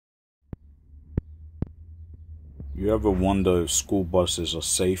You ever wonder if school buses are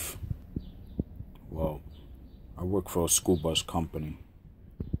safe? Well, I work for a school bus company,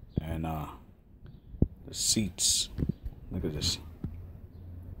 and the seats, look at this.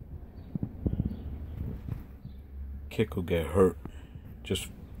 Kid could get hurt just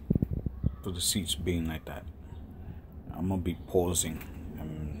for the seats being like that. I'm gonna be pausing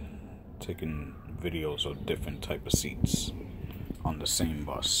and taking videos of different type of seats on the same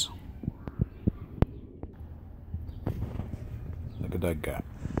bus. Look at that gap.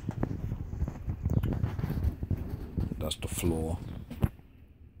 That's the floor.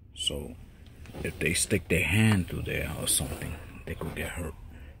 So if they stick their hand through there or something, they could get hurt.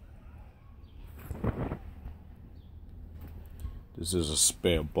 This is a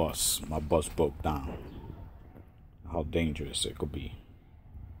spare bus. My bus broke down. How dangerous it could be.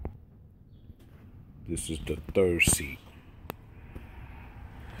 This is the third seat.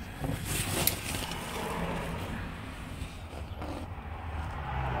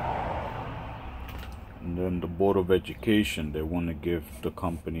 And then the Board of Education, they want to give the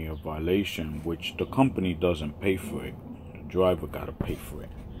company a violation, which the company doesn't pay for it. The driver got to pay for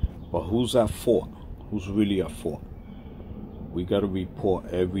it. But who's at fault? Who's really at fault? We got to report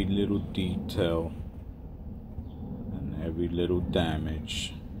every little detail and every little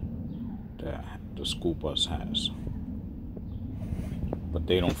damage that the school bus has. But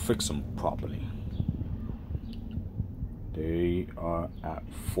they don't fix them properly. They are at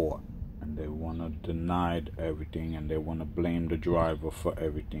fault. And they want to deny everything, and they want to blame the driver for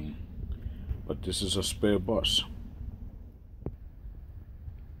everything. But this is a spare bus.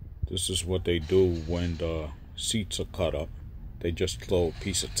 This is what they do when the seats are cut up. They just throw a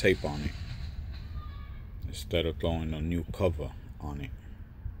piece of tape on it instead of throwing a new cover on it.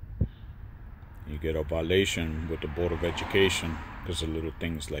 You get a violation with the Board of Education because of little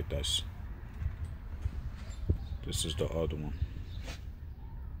things like this. This is the other one.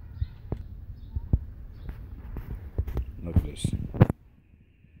 Look at this.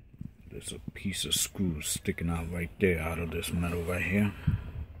 There's a piece of screw sticking out right there out of this metal right here.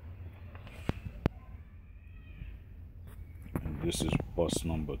 And this is bus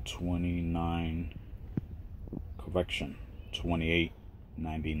number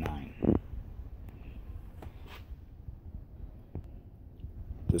 2899.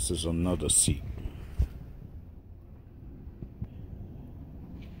 This is another seat.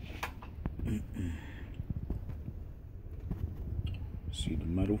 See the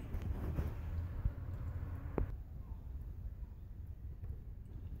metal?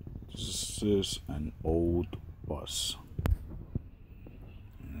 This is an old bus.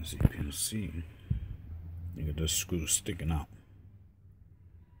 And as you can see, you get the screw sticking out.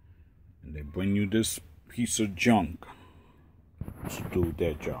 And they bring you this piece of junk to do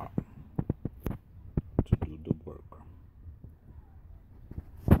their job, to do the work.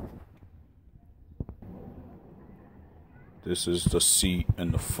 This is the seat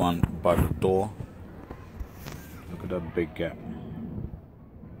in the front by the door. Look at that big gap.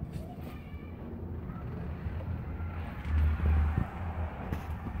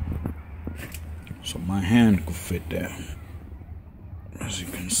 So my hand could fit there. As you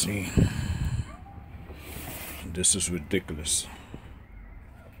can see, this is ridiculous.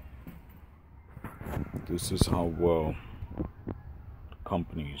 This is how well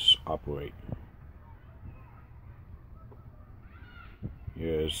companies operate.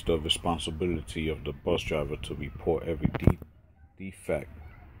 Yeah, it's the responsibility of the bus driver to report every defect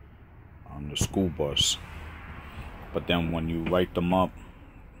on the school bus. But then when you write them up,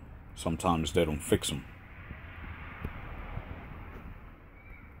 sometimes they don't fix them.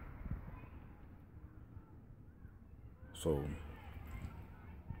 So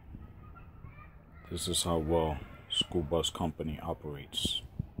this is how well school bus company operates.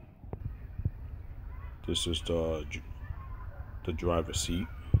 This is the driver's seat.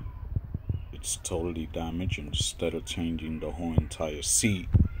 It's totally damaged. Instead of changing the whole entire seat,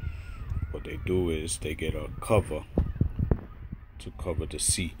 what they do is they get a cover to cover the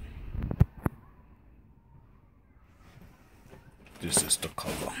seat. This is the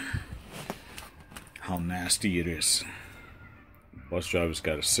cover. How nasty it is. Bus drivers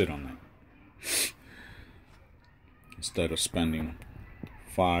gotta sit on that. Instead of spending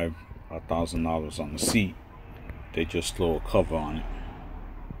 $5,000 or $1,000 on the seat, they just throw a cover on it.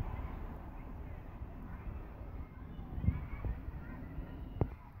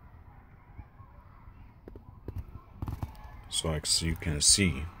 So as you can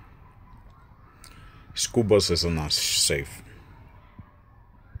see, school buses are not safe.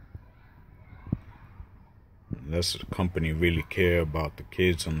 Unless the company really care about the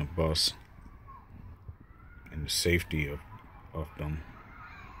kids on the bus, and the safety of them.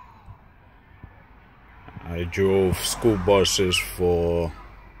 I drove school buses for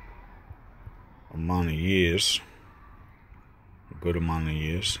a good amount of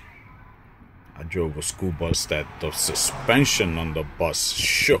years. I drove a school bus that the suspension on the bus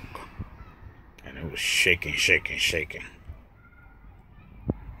shook, and it was shaking.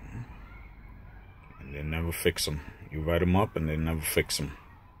 And they never fix them. You write them up and they never fix them.